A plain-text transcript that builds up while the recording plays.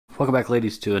Welcome back,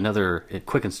 ladies, to another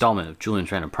quick installment of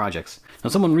Julian's Random Projects.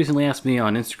 Now, someone recently asked me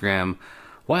on Instagram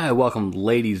why I welcome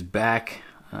ladies back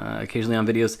occasionally on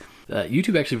videos.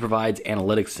 YouTube actually provides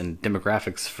analytics and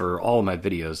demographics for all of my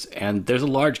videos, and there's a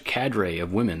large cadre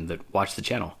of women that watch the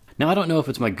channel. Now, I don't know if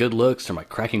it's my good looks or my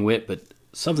cracking wit, but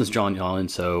something's drawing y'all in,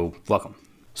 so welcome.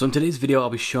 So in today's video,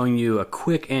 I'll be showing you a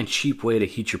quick and cheap way to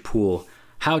heat your pool.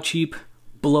 How cheap?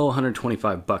 Below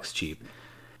 125 bucks cheap.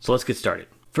 So let's get started.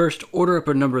 First, order up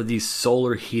a number of these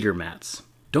solar heater mats.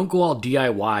 Don't go all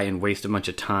DIY and waste a bunch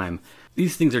of time.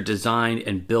 These things are designed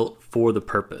and built for the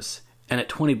purpose. And at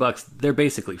 20 bucks, they're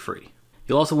basically free.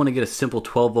 You'll also want to get a simple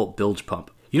 12-volt bilge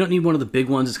pump. You don't need one of the big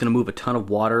ones that's going to move a ton of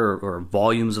water or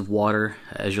volumes of water,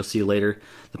 as you'll see later.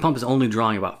 The pump is only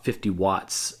drawing about 50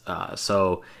 watts,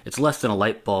 so it's less than a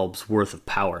light bulb's worth of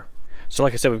power. So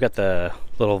like I said, we've got the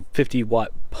little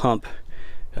 50-watt pump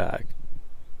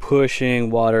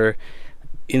pushing water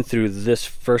in through this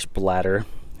first bladder.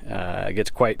 It gets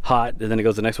quite hot, and then it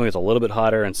goes to the next one, gets a little bit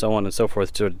hotter, and so on and so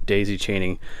forth, sort of daisy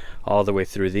chaining all the way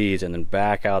through these, and then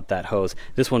back out that hose.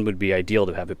 This one would be ideal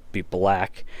to have it be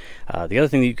black. The other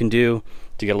thing that you can do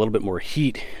to get a little bit more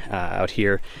heat out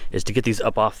here is to get these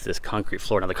up off this concrete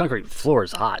floor. Now, the concrete floor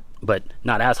is hot, but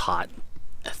not as hot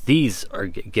as these are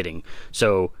getting.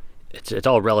 So it's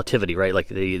all relativity, right? Like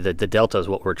the delta is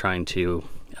what we're trying to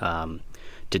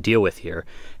deal with here.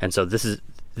 And so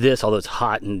this, although it's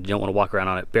hot and you don't want to walk around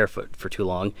on it barefoot for too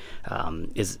long,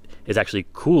 is actually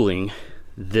cooling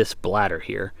this bladder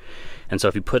here. And so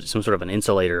if you put some sort of an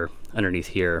insulator underneath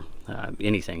here,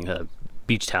 anything, a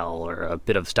beach towel or a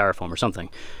bit of styrofoam or something,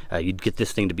 you'd get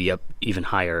this thing to be up even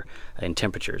higher in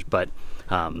temperatures. But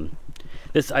I'm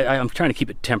trying to keep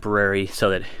it temporary so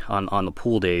that on the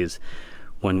pool days,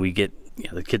 when we get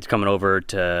the kids coming over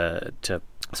to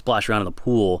splash around in the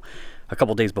pool, a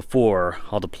couple days before,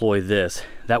 I'll deploy this.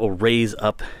 That will raise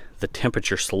up the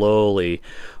temperature slowly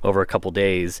over a couple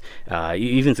days.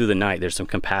 Even through the night, there's some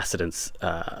capacitance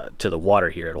to the water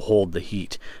here. It'll hold the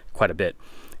heat quite a bit.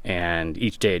 And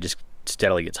each day it just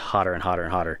steadily gets hotter and hotter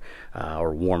and hotter,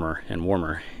 or warmer and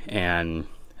warmer. And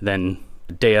then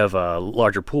the day of a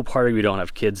larger pool party, we don't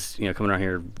have kids coming around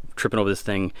here tripping over this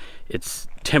thing. It's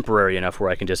temporary enough where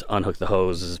I can just unhook the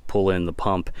hoses, pull in the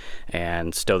pump,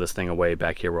 and stow this thing away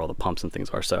back here where all the pumps and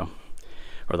things are, so,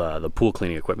 or the pool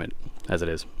cleaning equipment as it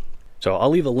is. So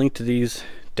I'll leave a link to these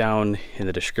down in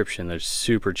the description. They're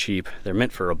super cheap. They're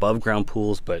meant for above ground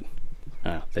pools, but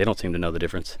they don't seem to know the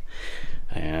difference,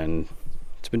 and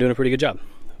it's been doing a pretty good job.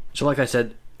 So like I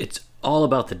said, it's all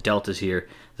about the deltas here.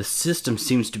 The system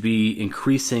seems to be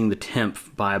increasing the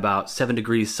temp by about 7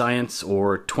 degrees science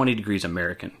or 20 degrees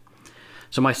American.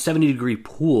 So my 70-degree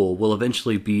pool will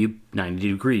eventually be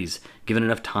 90 degrees, given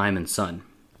enough time and sun.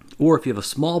 Or if you have a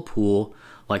small pool,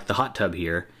 like the hot tub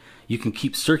here, you can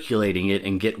keep circulating it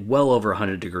and get well over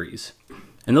 100 degrees.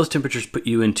 And those temperatures put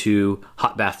you into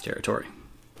hot bath territory.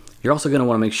 You're also going to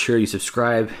want to make sure you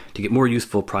subscribe to get more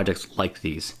useful projects like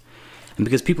these. And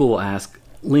because people will ask,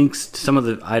 links to some of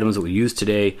the items that we used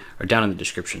today are down in the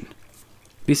description.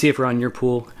 Be safe around your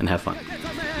pool and have fun.